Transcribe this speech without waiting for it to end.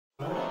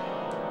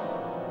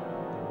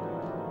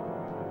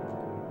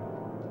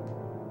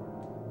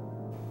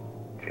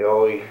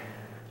Joey,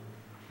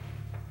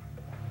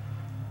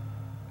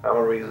 I'm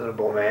a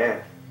reasonable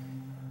man,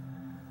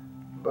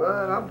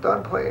 but I'm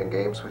done playing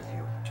games with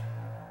you.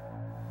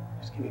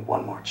 Just give me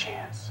one more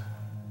chance.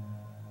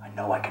 I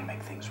know I can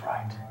make things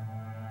right.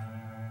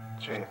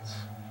 Chance?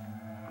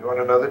 You want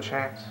another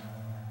chance?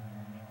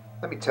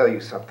 Let me tell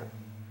you something.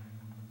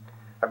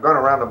 I've gone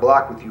around the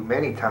block with you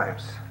many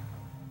times,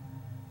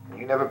 and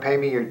you never pay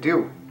me your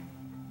due.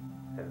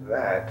 And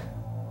that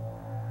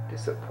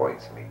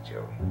disappoints me,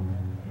 Joey.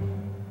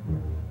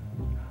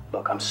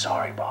 Look, I'm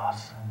sorry,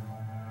 boss.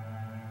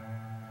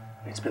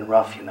 It's been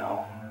rough, you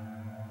know.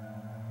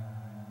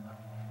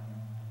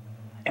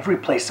 Every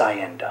place I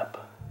end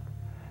up,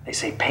 they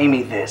say, pay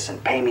me this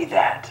and pay me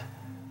that.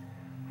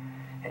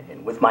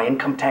 And with my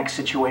income tax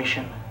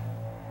situation,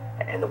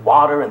 and the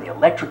water and the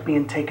electric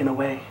being taken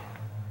away,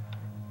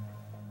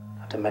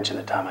 not to mention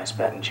the time I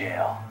spent in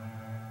jail.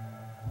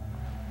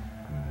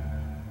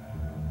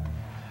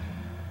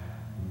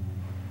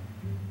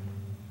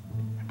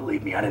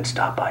 Believe me, I didn't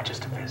stop by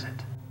just to visit.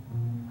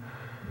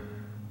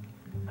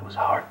 It was a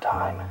hard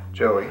time.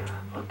 Joey.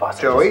 Look, boss,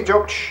 Joey,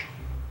 Joe. Shh.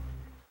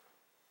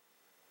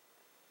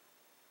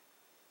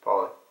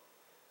 Paula,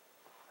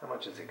 how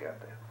much has he got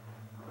there?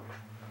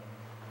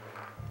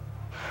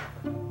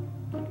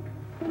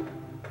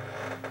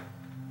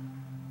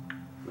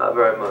 Not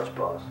very much,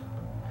 boss.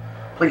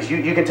 Please,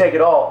 you can take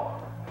it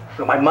all.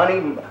 My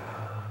money,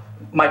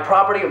 my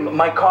property,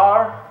 my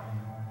car.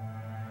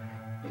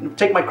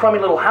 Take my crummy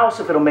little house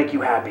if it'll make you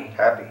happy.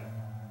 Happy?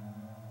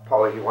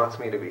 Paula, he wants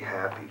me to be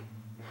happy.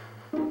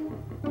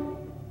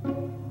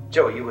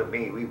 Joe, you and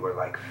me, we were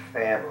like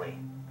family.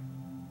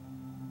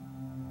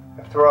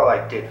 After all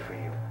I did for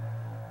you,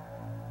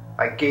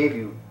 I gave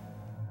you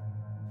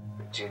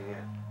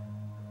Virginia,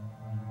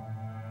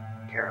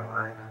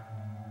 Carolina.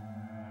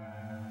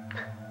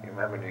 You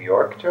remember New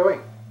York, Joey?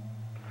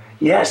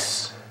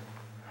 Yes,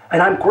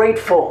 and I'm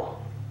grateful.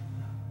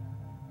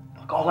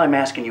 Look, all I'm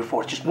asking you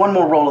for is just one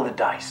more roll of the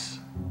dice.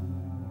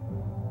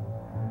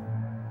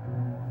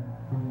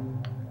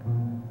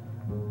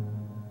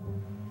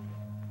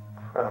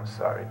 I'm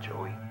sorry,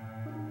 Joey.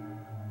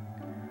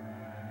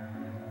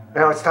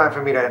 Now it's time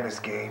for me to end this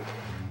game.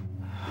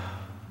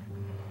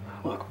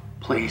 Look,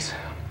 please,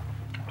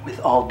 with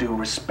all due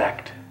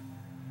respect,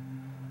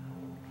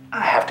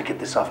 I have to get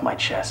this off my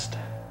chest.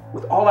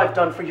 With all I've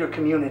done for your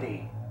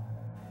community,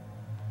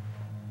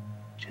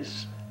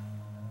 just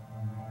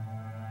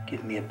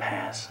give me a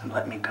pass and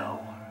let me go.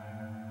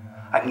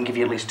 I can give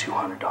you at least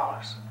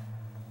 $200.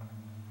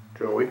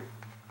 Joey,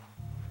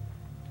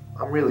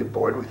 I'm really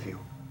bored with you.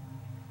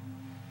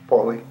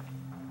 Paulie.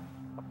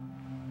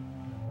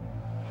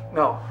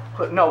 No,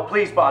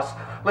 please, boss.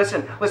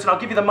 Listen, I'll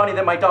give you the money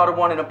that my daughter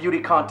won in a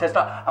beauty contest.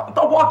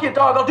 I'll walk your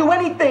dog, I'll do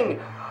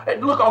anything.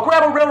 Look, I'll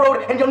grab a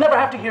railroad and you'll never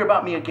have to hear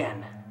about me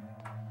again.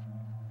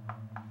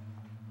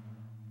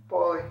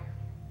 Paulie,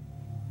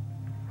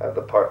 have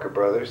the Parker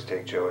brothers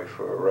take Joey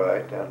for a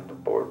ride down the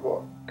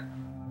boardwalk.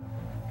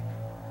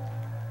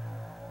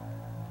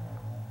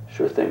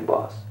 Sure thing,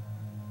 boss.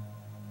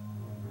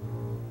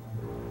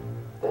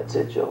 That's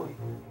it, Joey.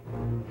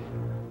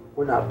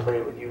 We're not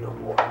playing with you no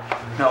more.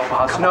 No,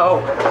 boss, no!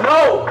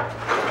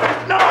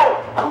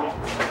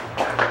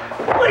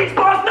 Please,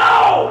 boss,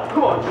 no!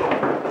 Come on, Joey.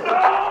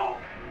 No!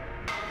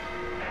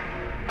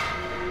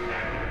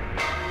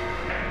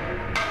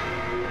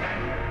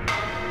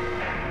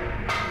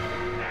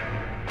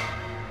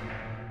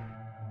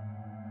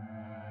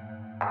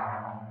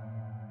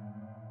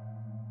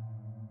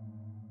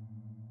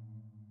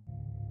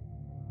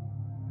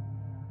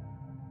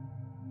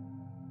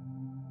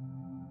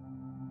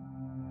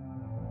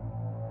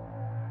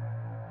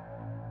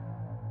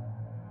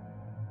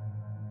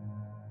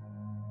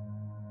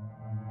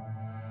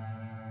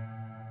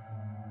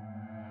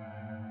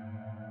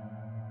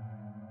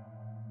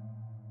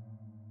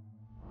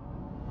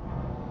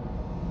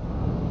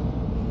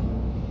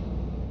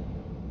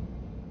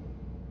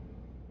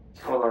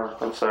 Hold on,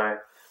 I'm sorry.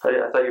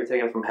 I thought you were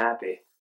taking it from Happy.